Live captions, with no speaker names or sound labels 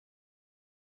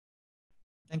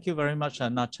Thank you very much,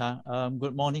 Nacha.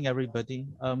 Good morning, everybody.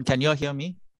 Can you all hear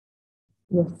me?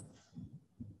 Yes.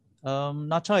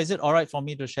 Nacha, is it all right for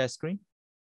me to share screen?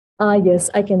 Yes,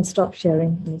 I can stop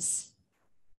sharing. Yes.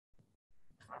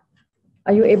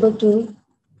 Are you able to?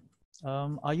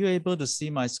 Are you able to see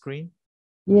my screen?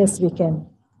 Yes, we can.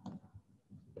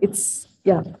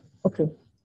 Yeah, okay.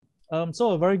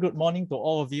 So a very good morning to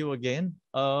all of you again.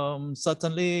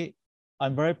 Certainly,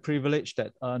 I'm very privileged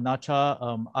that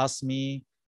Nacha asked me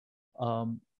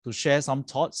to share some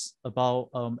thoughts about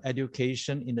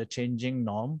education in the changing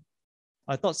norm.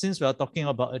 I thought since we are talking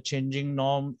about a changing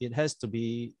norm, it has to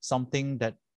be something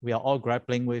that we are all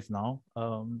grappling with now.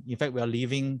 In fact, we are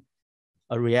living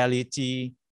a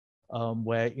reality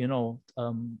where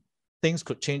things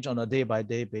could change on a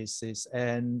day-by-day basis,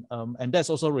 and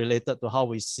that's also related to how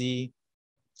we see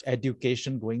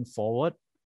education going forward.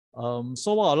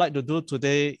 So what I'd like to do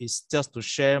today is just to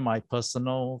share my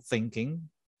personal thinking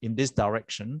in this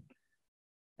direction.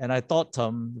 And I thought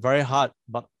very hard,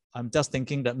 but I'm just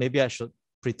thinking that maybe I should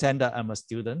pretend that I'm a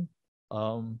student.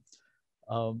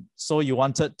 So you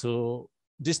wanted to,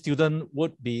 this student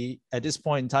would be, at this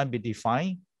point in time, be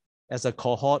defined as a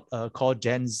cohort called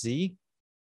Gen Z.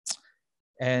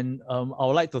 And I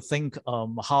would like to think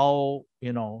how,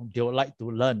 they would like to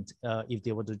learn if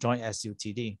they were to join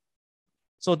SUTD.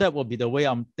 So that will be the way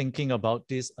I'm thinking about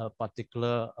this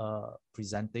particular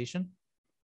presentation.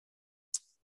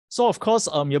 So of course,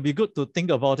 it'll be good to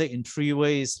think about it in three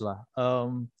ways.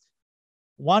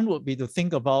 One would be to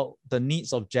think about the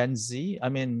needs of Gen Z. I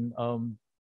mean,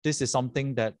 this is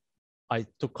something that I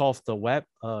took off the web.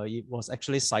 It was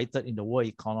actually cited in the World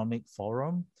Economic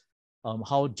Forum,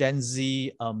 how Gen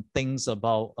Z thinks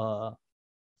about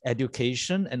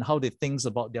education and how they think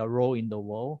about their role in the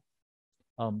world.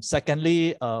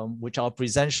 Secondly, which I'll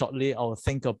present shortly, I'll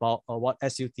think about what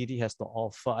SUTD has to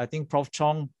offer. I think Prof.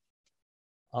 Chong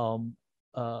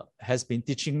has been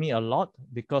teaching me a lot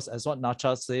because, as what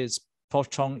Nacha says, Prof.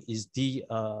 Chong is the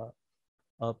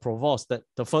provost,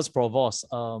 the first provost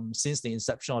since the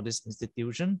inception of this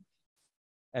institution.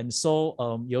 And so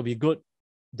it'll be good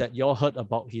that you all heard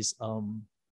about his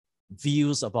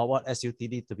views about what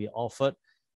SUTD to be offered.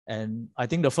 And I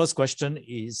think the first question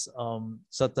is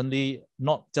certainly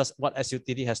not just what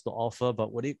SUTD has to offer,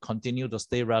 but would it continue to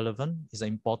stay relevant is an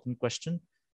important question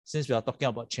since we are talking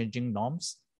about changing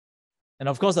norms. And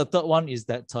of course, the third one is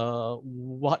that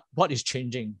what is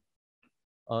changing?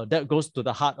 That goes to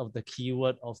the heart of the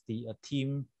keyword of the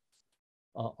theme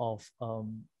of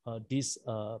this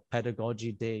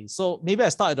pedagogy day. So maybe I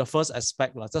start at the first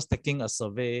aspect, just taking a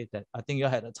survey that I think you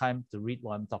had the time to read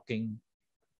while I'm talking.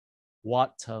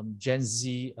 What Gen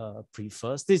Z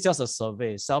prefers. This is just a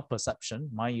survey,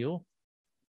 self-perception, mind you.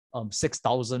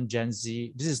 6,000 Gen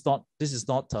Z. This is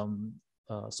not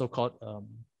so-called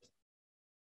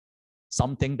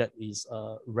something that is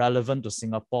relevant to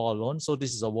Singapore alone. So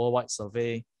this is a worldwide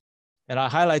survey. And I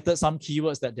highlighted some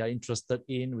keywords that they are interested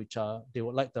in, which are they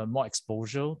would like to have more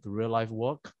exposure to real life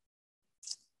work.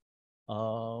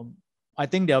 I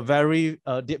think they are very,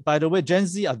 by the way, Gen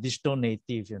Z are digital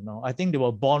native, I think they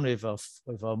were born with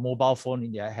a mobile phone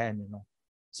in their hand,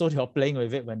 So they were playing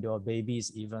with it when they were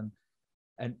babies even.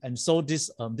 And so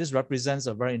this represents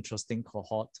a very interesting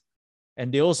cohort.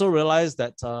 And they also realized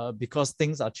that because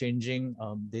things are changing,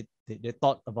 they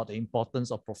thought about the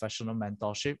importance of professional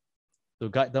mentorship to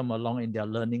guide them along in their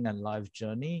learning and life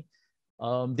journey.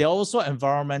 They're also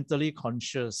environmentally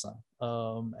conscious.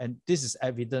 And this is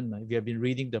evident if you have been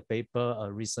reading the paper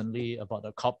recently about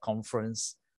the COP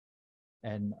conference.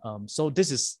 And so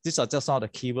these are just some of the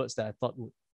keywords that I thought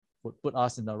would put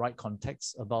us in the right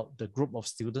context about the group of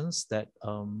students that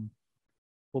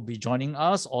will be joining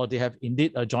us, or they have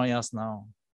indeed joined us now.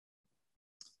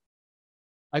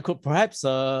 I could perhaps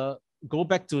go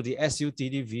back to the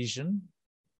SUTD vision.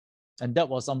 And that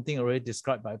was something already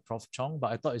described by Prof. Chong,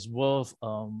 but I thought it's worth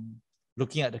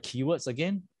looking at the keywords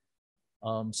again.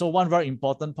 So one very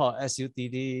important part of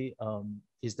SUTD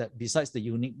is that besides the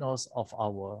uniqueness of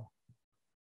our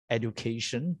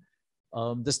education,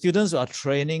 the students who are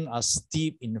training are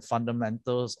steeped in the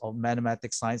fundamentals of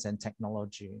mathematics, science, and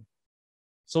technology.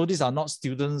 So these are not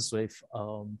students with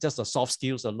just the soft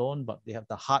skills alone, but they have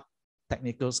the hard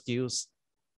technical skills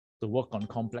to work on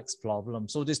complex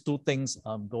problems. So these two things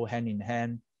go hand in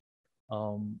hand.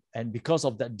 And because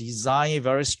of that design,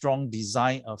 very strong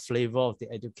design flavor of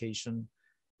the education,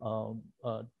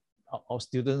 our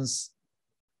students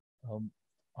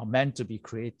are meant to be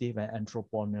creative and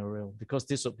entrepreneurial, because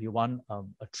this would be one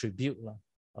attribute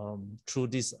through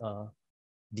this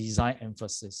design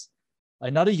emphasis.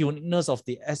 Another uniqueness of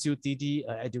the SUTD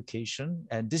education,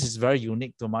 and this is very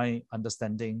unique to my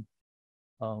understanding,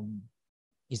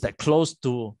 is that close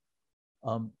to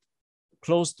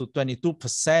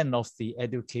 22% of the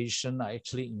education are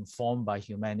actually informed by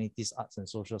humanities, arts, and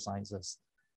social sciences.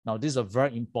 Now, this is a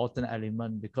very important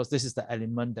element because this is the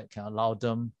element that can allow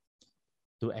them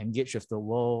to engage with the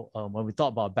world. When we talk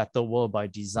about a better world by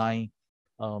design,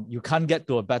 you can't get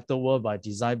to a better world by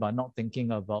design by not thinking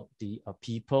about the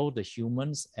people, the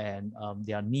humans, and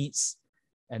their needs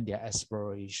and their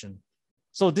aspiration.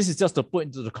 So this is just to put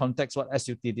into the context what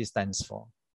SUTD stands for.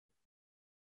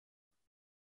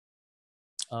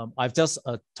 I've just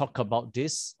talked about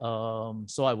this,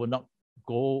 so I will not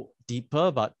go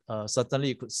deeper, but certainly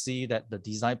you could see that the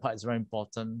design part is very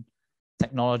important.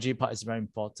 Technology part is very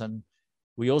important.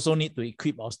 We also need to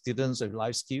equip our students with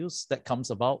life skills that comes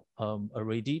about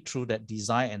already through that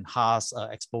design enhanced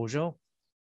exposure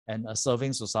and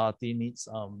serving society needs.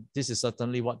 This is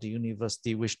certainly what the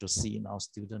university wish to see in our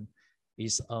student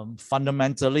is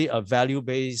fundamentally a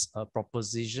value-based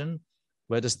proposition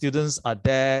where the students are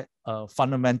there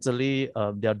fundamentally,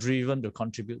 they are driven to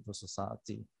contribute to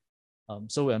society.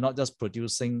 So we are not just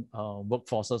producing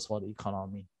workforces for the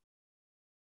economy.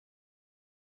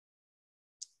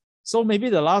 So maybe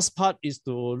the last part is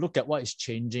to look at what is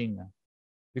changing,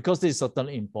 because this is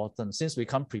certainly important since we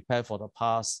can't prepare for the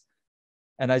past.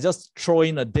 And I just throw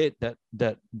in a date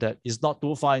that is not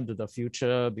too far into the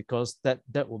future because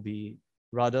that will be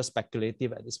rather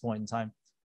speculative at this point in time.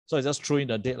 So I just threw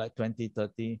in a date like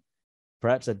 2030,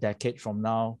 perhaps a decade from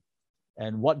now.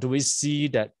 And what do we see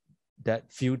that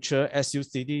future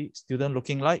SUTD student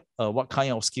looking like? What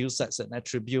kind of skill sets and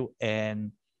attribute,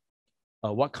 and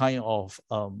what kind of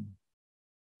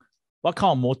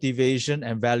motivation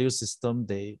and value system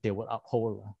they would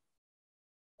uphold.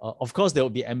 Of course, they will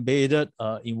be embedded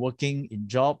in working in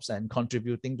jobs and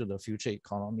contributing to the future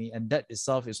economy. And that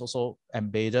itself is also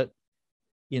embedded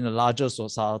in a larger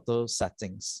societal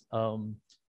settings.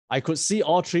 I could see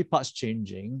all three parts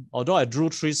changing. Although I drew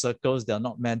three circles, they are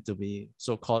not meant to be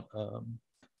so-called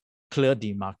clear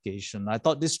demarcation. I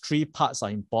thought these three parts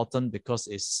are important because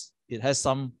it has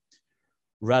some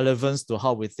relevance to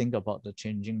how we think about the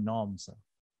changing norms.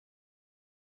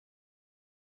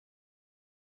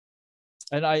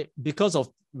 And I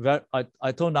told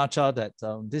Nacha that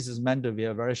this is meant to be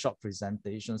a very short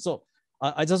presentation. So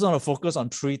I just want to focus on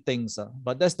three things,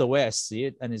 but that's the way I see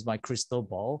it, and it's my crystal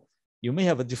ball. You may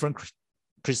have a different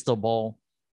crystal ball,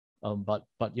 but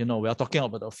you know, we are talking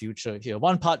about the future here.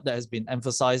 One part that has been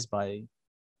emphasized by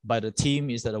the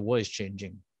team is that the world is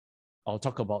changing. I'll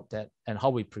talk about that and how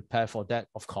we prepare for that,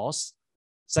 of course.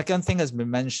 Second thing has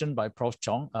been mentioned by Prof.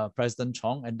 Chong, President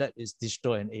Chong, and that is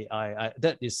digital and AI.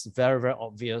 That is very, very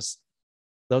obvious.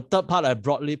 The third part, I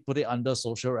broadly put it under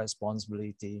social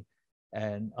responsibility.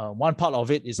 And one part of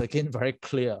it is, again, very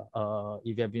clear.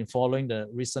 If you have been following the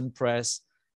recent press,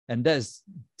 and that is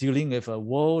dealing with a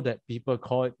world that people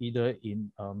call it either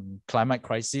in climate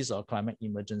crisis or climate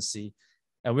emergency.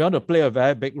 And we want to play a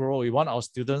very big role. We want our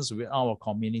students within our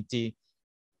community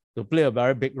to play a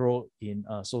very big role in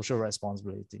social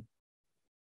responsibility.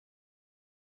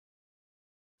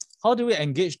 How do we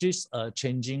engage this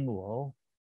changing world?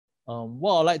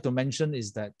 What I'd like to mention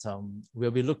is that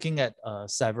we'll be looking at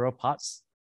several parts,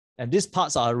 and these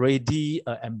parts are already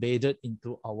embedded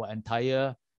into our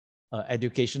entire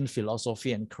education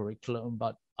philosophy and curriculum,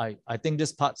 but I think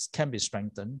these parts can be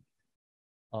strengthened.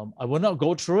 I will not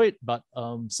go through it, but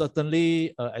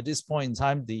certainly at this point in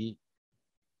time, the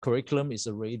curriculum is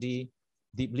already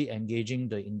deeply engaging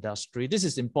the industry. This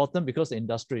is important because the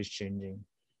industry is changing.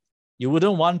 You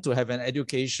wouldn't want to have an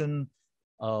education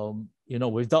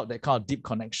without that kind of deep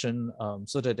connection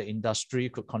so that the industry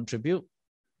could contribute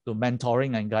to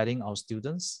mentoring and guiding our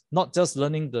students, not just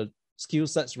learning the skill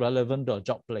sets relevant to a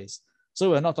job place. So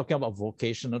we're not talking about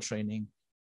vocational training.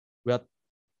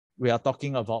 We are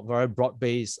talking about very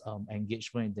broad-based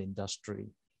engagement in the industry.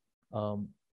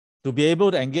 To be able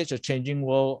to engage a changing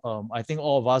world, I think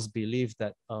all of us believe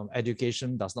that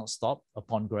education does not stop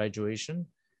upon graduation.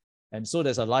 And so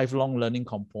there's a lifelong learning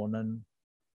component.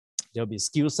 There'll be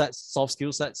skill sets, soft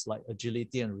skill sets like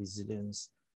agility and resilience,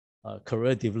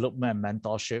 career development and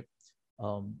mentorship.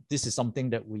 This is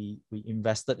something that we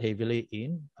invested heavily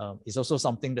in. It's also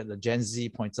something that the Gen Z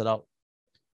pointed out,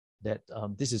 that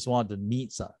this is one of the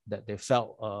needs that they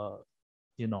felt,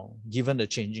 given the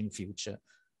changing future.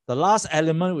 The last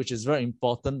element, which is very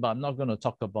important, but I'm not going to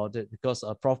talk about it because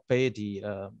Prof. Pei,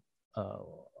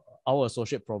 our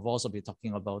associate provost, will be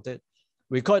talking about it.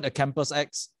 We call it the Campus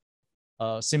X,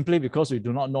 simply because we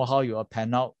do not know how you will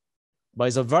pan out. But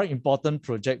it's a very important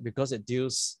project because it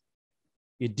deals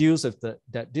it deals with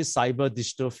this cyber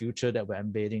digital future that we're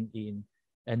embedding in.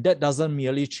 And that doesn't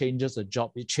merely changes the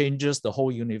job, it changes the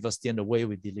whole university and the way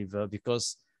we deliver,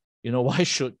 because, you know, why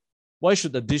should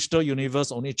the digital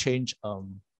universe only change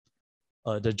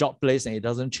the job place and it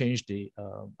doesn't change the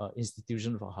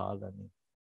institution for higher learning?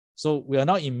 So we are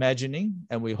now imagining,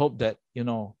 and we hope that, you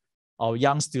know, our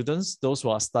young students, those who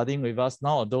are studying with us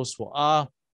now, or those who are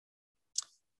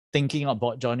thinking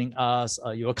about joining us,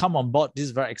 you will come on board this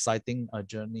very exciting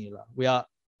journey.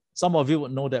 Some of you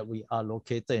would know that we are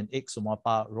located in Ek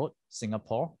Sumapa Road,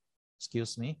 Singapore,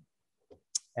 excuse me.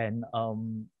 And,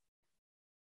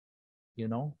 you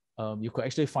know, you could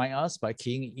actually find us by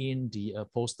keying in the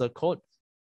postal code.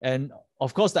 And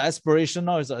of course, the aspiration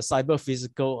now is a cyber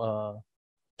physical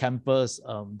campus.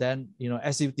 Then, you know,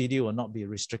 SUTD will not be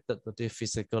restricted to the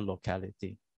physical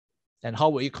locality. And how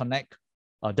will you connect?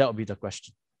 That will be the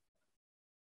question.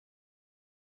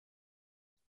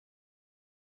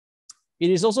 It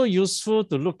is also useful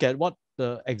to look at what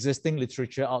the existing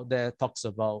literature out there talks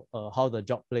about how the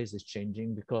job place is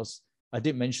changing, because I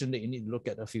did mention that you need to look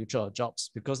at the future of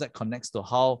jobs, because that connects to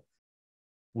how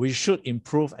we should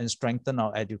improve and strengthen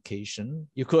our education.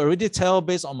 You could already tell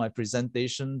based on my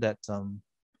presentation that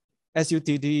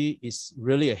SUTD is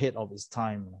really ahead of its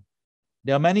time.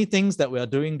 There are many things that we are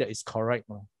doing that is correct.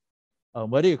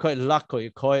 Whether you call it luck, or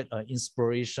you call it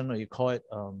inspiration, or you call it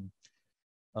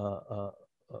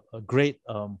a great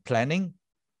planning.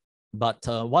 But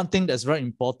one thing that's very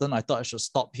important, I thought I should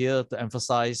stop here to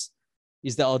emphasize,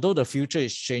 is that although the future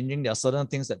is changing, there are certain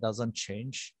things that doesn't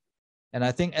change. And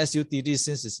I think SUTD,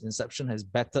 since its inception, has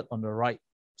betted on the right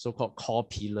so-called core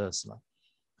pillars.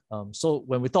 So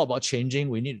when we talk about changing,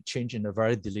 we need to change in a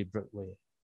very deliberate way.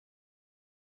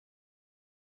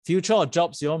 Future of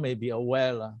jobs, you all may be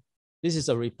aware. This is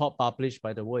a report published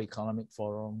by the World Economic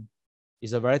Forum.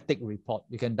 It's a very thick report.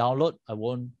 You can download. I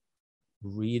won't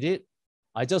read it.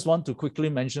 I just want to quickly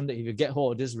mention that if you get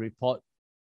hold of this report,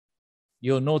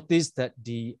 you'll notice that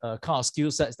the kind of skill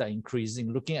sets that are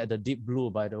increasing. Looking at the deep blue,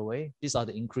 by the way, these are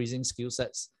the increasing skill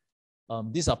sets.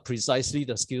 These are precisely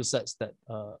the skill sets that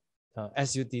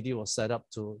SUTD was set up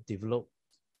to develop.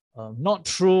 Not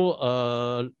through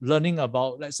learning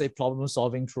about, let's say, problem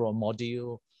solving through a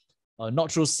module,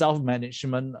 not through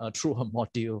self-management through a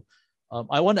module.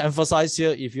 I want to emphasize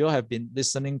here, if you have been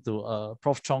listening to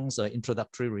Prof. Chong's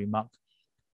introductory remark,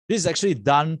 this is actually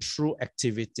done through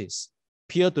activities,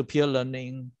 peer-to-peer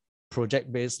learning,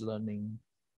 project-based learning,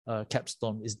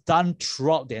 capstone. It's done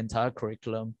throughout the entire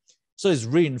curriculum. So it's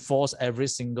reinforced every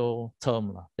single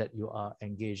term that you are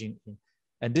engaging in.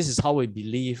 And this is how we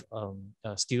believe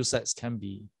skill sets can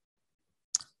be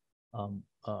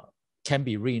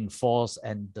reinforced,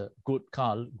 and the good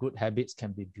habits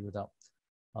can be built up.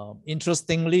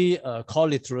 Interestingly, core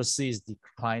literacy is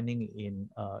declining in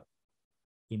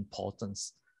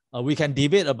importance. We can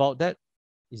debate about that.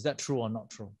 Is that true or not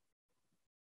true?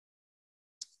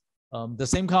 The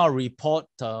same kind of report,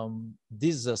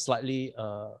 this is a slightly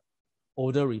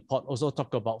older report, also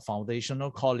talk about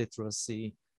foundational core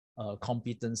literacy,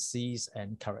 competencies,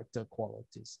 and character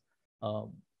qualities.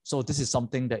 So this is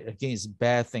something that, again, is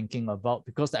bear thinking about,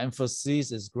 because the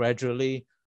emphasis is gradually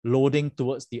loading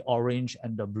towards the orange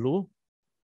and the blue.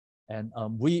 And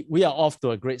we are off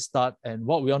to a great start. And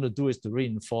what we want to do is to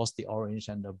reinforce the orange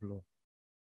and the blue.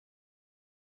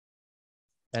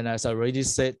 And as I already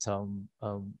said,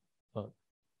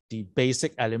 the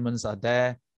basic elements are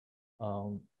there.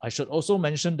 I should also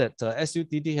mention that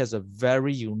SUTD has a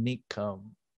very unique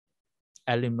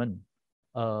element,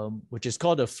 which is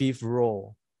called the fifth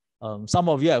role. Some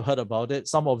of you have heard about it.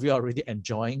 Some of you are already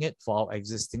enjoying it for our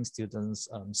existing students.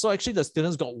 So actually the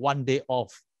students got 1 day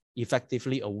off,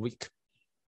 effectively a week,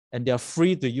 and they're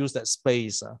free to use that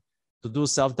space to do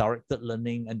self-directed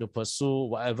learning and to pursue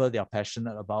whatever they're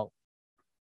passionate about.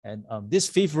 And this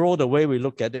fifth role, the way we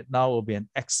look at it now, will be an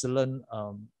excellent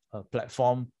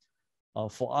platform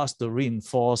for us to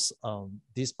reinforce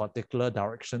this particular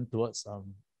direction towards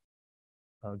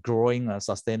growing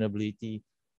sustainability,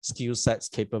 skill sets,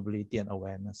 capability, and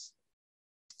awareness.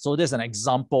 So there's an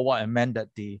example what I meant, that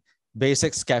the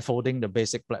basic scaffolding, the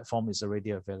basic platform is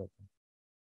already available.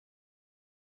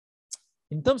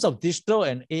 In terms of digital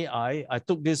and AI, I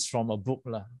took this from a book,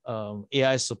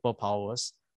 AI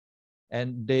Superpowers.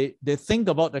 And they think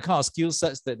about the kind of skill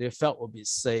sets that they felt would be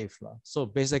safe. So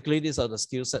basically, these are the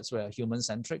skill sets where are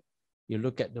human-centric. You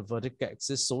look at the vertical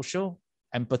axis, social,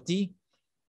 empathy.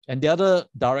 And the other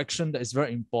direction that is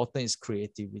very important is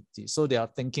creativity. So they are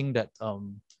thinking that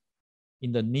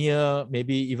in the near,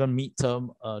 maybe even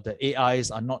midterm, the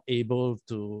AIs are not able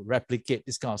to replicate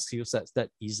this kind of skill sets that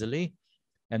easily.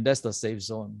 And that's the safe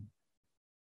zone.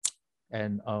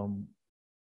 And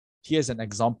here's an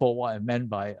example of what I meant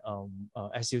by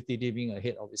SUTD being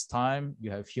ahead of its time.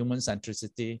 You have human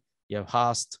centricity, you have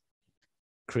HAST.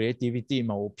 Creativity, in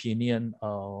my opinion,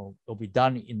 will be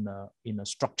done in a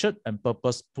structured and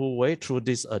purposeful way through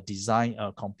this design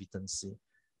competency.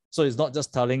 So it's not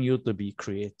just telling you to be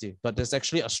creative, but there's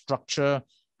actually a structure.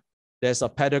 There's a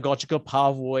pedagogical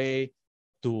pathway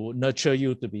to nurture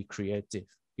you to be creative.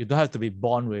 You don't have to be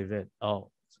born with it. Kind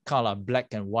of like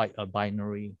black and white, a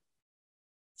binary.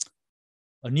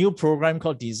 A new program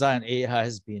called Design AI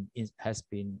has been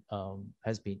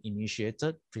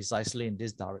initiated precisely in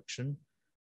this direction.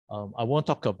 I won't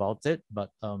talk about it, but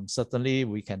certainly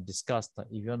we can discuss that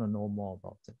if you want to know more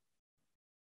about it.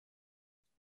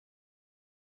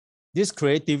 This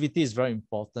creativity is very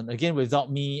important. Again,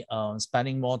 without me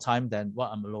spending more time than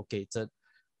what I'm allocated,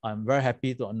 I'm very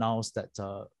happy to announce that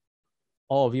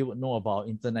all of you would know about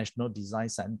International Design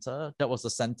Center. That was the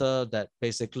center that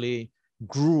basically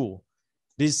grew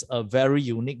this very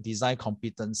unique design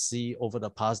competency over the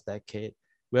past decade.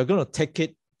 We're going to take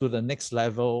it to the next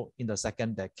level in the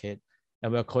second decade,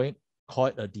 and we're calling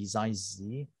it a Design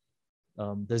Z.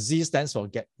 The Z stands for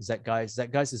Zeitgeist.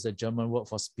 Zeitgeist is a German word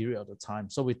for spirit of the time.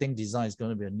 So we think design is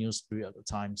going to be a new spirit of the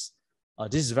times.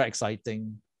 This is very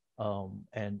exciting.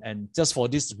 And just for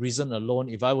this reason alone,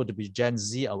 if I were to be Gen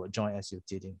Z, I would join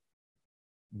SUTD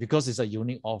because it's a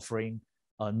unique offering,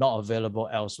 not available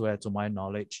elsewhere to my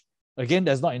knowledge. Again,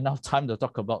 there's not enough time to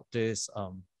talk about this,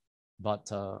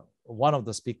 but one of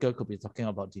the speakers could be talking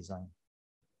about design.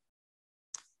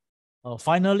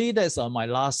 Finally, that's my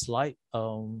last slide.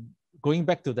 Going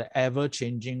back to the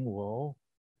ever-changing world,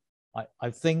 I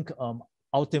think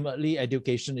ultimately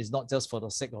education is not just for the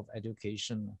sake of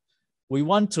education. We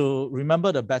want to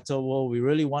remember the better world. We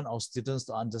really want our students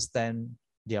to understand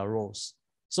their roles.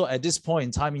 So at this point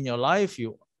in time in your life,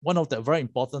 one of the very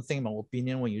important things, in my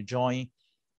opinion, when you join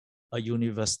a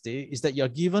university is that you're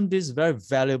given this very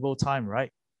valuable time,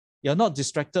 right? You're not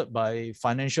distracted by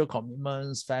financial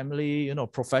commitments, family,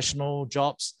 professional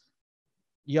jobs.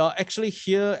 You're actually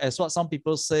here, as what some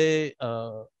people say,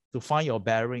 to find your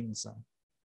bearings.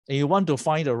 And you want to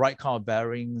find the right kind of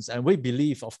bearings. And we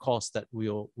believe, of course, that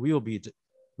we'll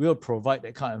provide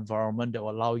that kind of environment that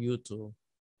will allow you to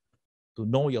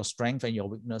know your strengths and your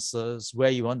weaknesses,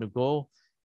 where you want to go.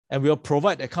 And we'll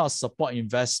provide that kind of support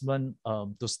investment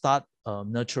to start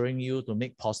nurturing you to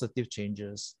make positive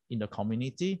changes in the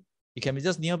community. It can be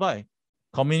just nearby.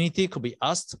 Community could be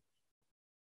us.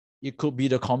 It could be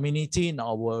the community in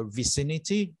our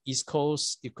vicinity, East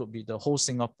Coast. It could be the whole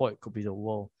Singapore. It could be the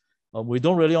world. We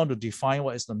don't really want to define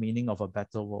what is the meaning of a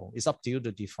better world. It's up to you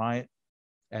to define it.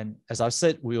 And as I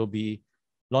said, we will be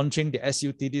launching the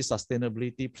SUTD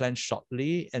Sustainability Plan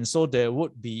shortly. And so there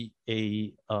would be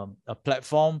a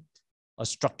platform, a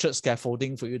structured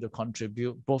scaffolding for you to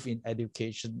contribute both in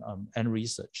education and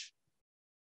research.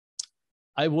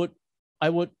 I would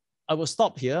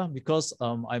stop here because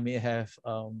I may have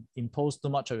imposed too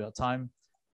much of your time.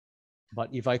 But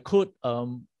if I could,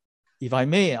 if I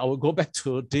may, I will go back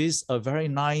to this very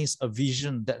nice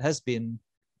vision that has been,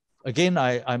 again,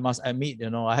 I must admit,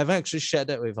 I haven't actually shared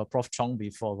that with Prof. Chong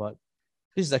before, but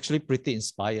this is actually pretty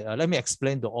inspired. Let me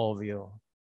explain to all of you.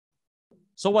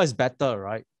 So what is better,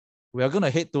 right? We are going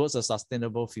to head towards a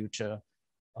sustainable future.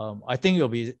 I think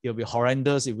it'll be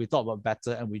horrendous if we talk about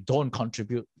better and we don't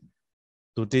contribute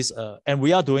to this, and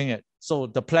we are doing it. So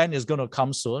the plan is going to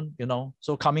come soon,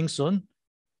 so coming soon.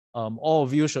 All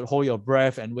of you should hold your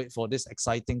breath and wait for this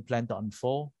exciting plan to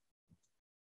unfold.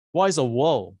 What is a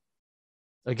world?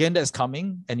 Again, that's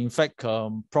coming. And in fact,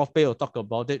 Prof. Pei will talk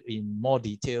about it in more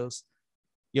details.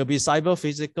 You'll be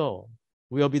cyber-physical.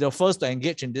 We'll be the first to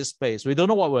engage in this space. We don't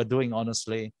know what we're doing,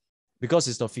 honestly, because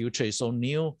it's the future. It's so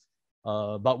new.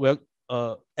 But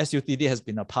SUTD has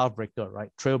been a pathbreaker, right?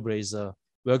 Trailblazer.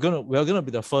 We're gonna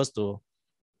be the first to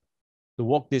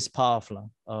walk this path.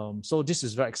 So this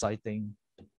is very exciting.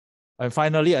 And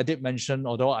finally, I did mention,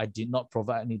 although I did not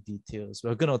provide any details,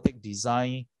 we're going to take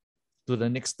design to the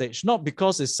next stage, not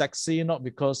because it's sexy, not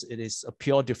because it is a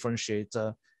pure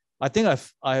differentiator. I think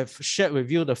I've shared with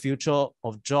you the Future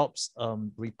of Jobs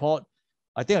report.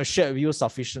 I think I've shared with you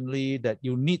sufficiently that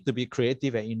you need to be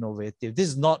creative and innovative. This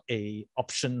is not an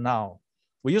option now.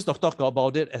 We used to talk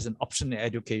about it as an option in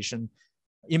education.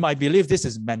 In my belief, this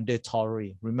is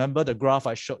mandatory. Remember the graph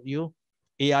I showed you?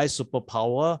 AI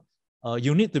superpower.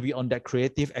 You need to be on that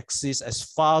creative axis as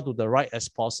far to the right as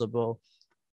possible.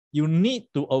 You need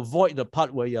to avoid the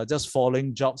part where you're just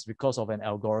following jobs because of an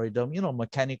algorithm,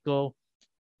 mechanical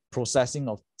processing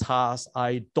of tasks.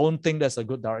 I don't think that's a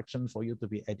good direction for you to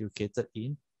be educated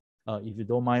in, if you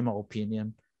don't mind my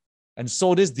opinion. And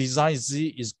so this design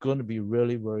Z is going to be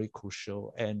really, very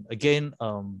crucial. And again,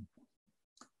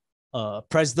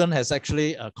 President has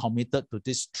actually committed to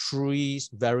these three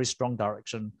very strong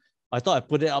direction. I thought I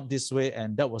put it up this way,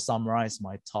 and that will summarize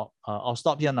my talk. I'll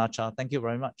stop here, Nacha. Thank you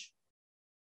very much.